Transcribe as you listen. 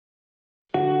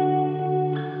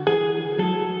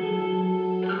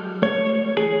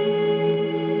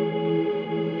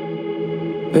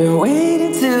Been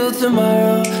waiting till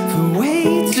tomorrow for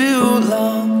way too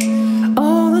long.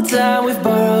 All the time we've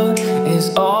borrowed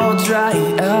is all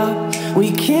dried up.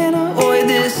 We can't avoid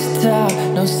this talk.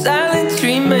 No silent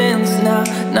treatments now.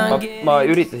 Ma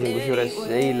üritasin kusjuures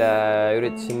eile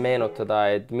üritasin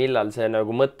meenutada, et millal see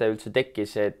nagu mõte üldse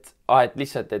tekkis, et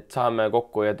lihtsalt, et saame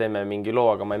kokku ja teeme mingi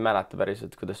loo, aga ma ei mäleta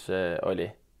päriselt, kuidas see oli.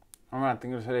 Ma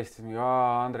mäletan küll, sa helistasid mingi,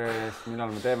 Andres,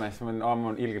 millal me teeme, siis mul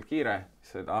on ilgelt kiire,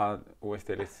 siis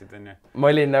uuesti helistasid, on ju. Ma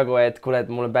olin nagu, et kuule, et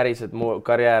mul on päriselt, mu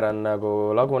karjäär on nagu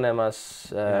lagunemas,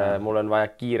 mul on vaja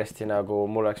kiiresti nagu,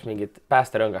 mul oleks mingit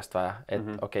päästerõngast vaja, et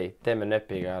okei, teeme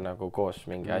nöpiga nagu koos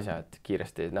mingi asja, et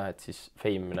kiiresti, et siis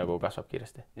fame nagu kasvab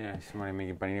kiiresti. Ja, siis ma olin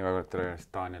mingi pani nii väga kõrgele, et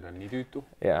Daniel on nii tüütu,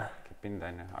 pinda,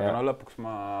 on ju. Aga no lõpuks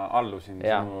ma allusin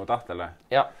sinu tahtele.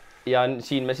 Ja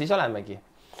siin me siis olemegi.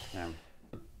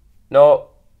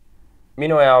 No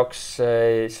minu jaoks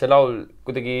see laul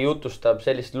kuidagi jutustab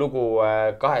sellist lugu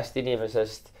kahest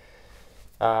inimesest,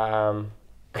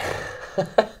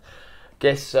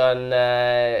 kes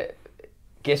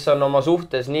on oma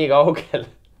suhtes nii kaugel,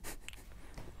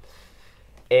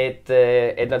 et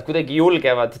nad kuidagi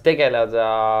julgevad tegeleda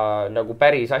nagu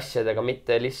päris asjadega,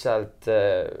 mitte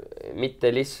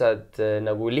lihtsalt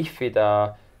nagu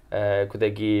lihvida,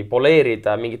 kuidagi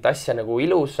poleerida mingit asja nagu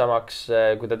ilusamaks,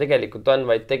 kui ta tegelikult on,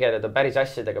 vaid tegeleda päris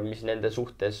asjadega, mis nende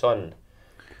suhtes on.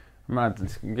 Ma mäletan,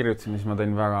 kirjutasin, siis ma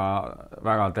tõin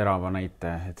väga terava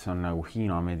näite, et see on nagu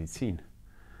Hiina meditsiin,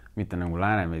 mitte nagu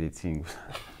lääne meditsiin,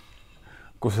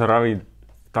 kus sa ravid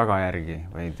tagajärgi,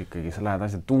 vaid ikkagi sa lähed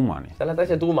asja tuumani. Sa lähed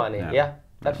asja tuumani, jah,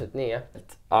 täpselt nii, jah.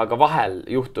 Aga vahel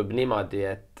juhtub niimoodi,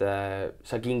 et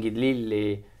sa kingid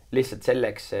lilli lihtsalt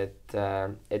selleks, et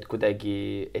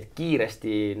kuidagi, et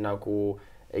kiiresti nagu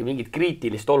mingit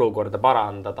kriitilist olukorda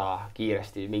parandada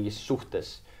kiiresti mingis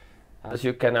suhtes.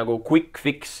 Siuke nagu quick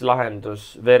fix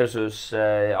lahendus versus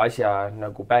asja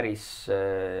nagu päris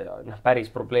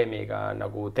probleemiga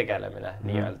nagu tegelemine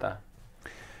nii-öelda.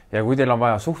 Ja kui teil on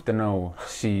vaja suhtenõu,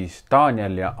 siis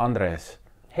Daniel ja Andres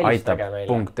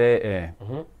aitab.ee.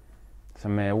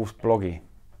 See on meie uus blogi,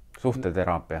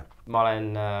 suhteteraapia. Ma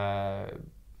olen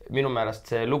minu meelest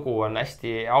see lugu on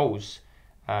hästi aus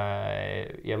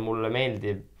ja mulle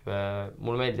meeldib,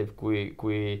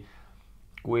 kui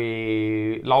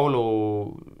laulu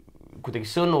kuidagi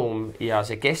sõnum ja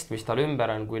see kest, mis tal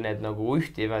ümber on, kui need nagu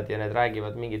ühtivad ja need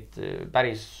räägivad mingit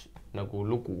päris nagu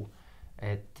lugu.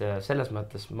 Et selles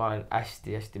mõttes ma olen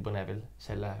hästi põnevil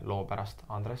selle loo pärast.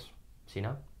 Andres,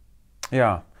 sina?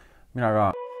 Jaa, mina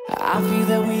ka. I feel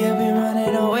that we have been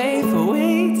running away for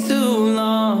way too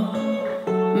long.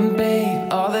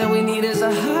 Babe, all that we need is a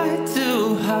heart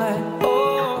to heart.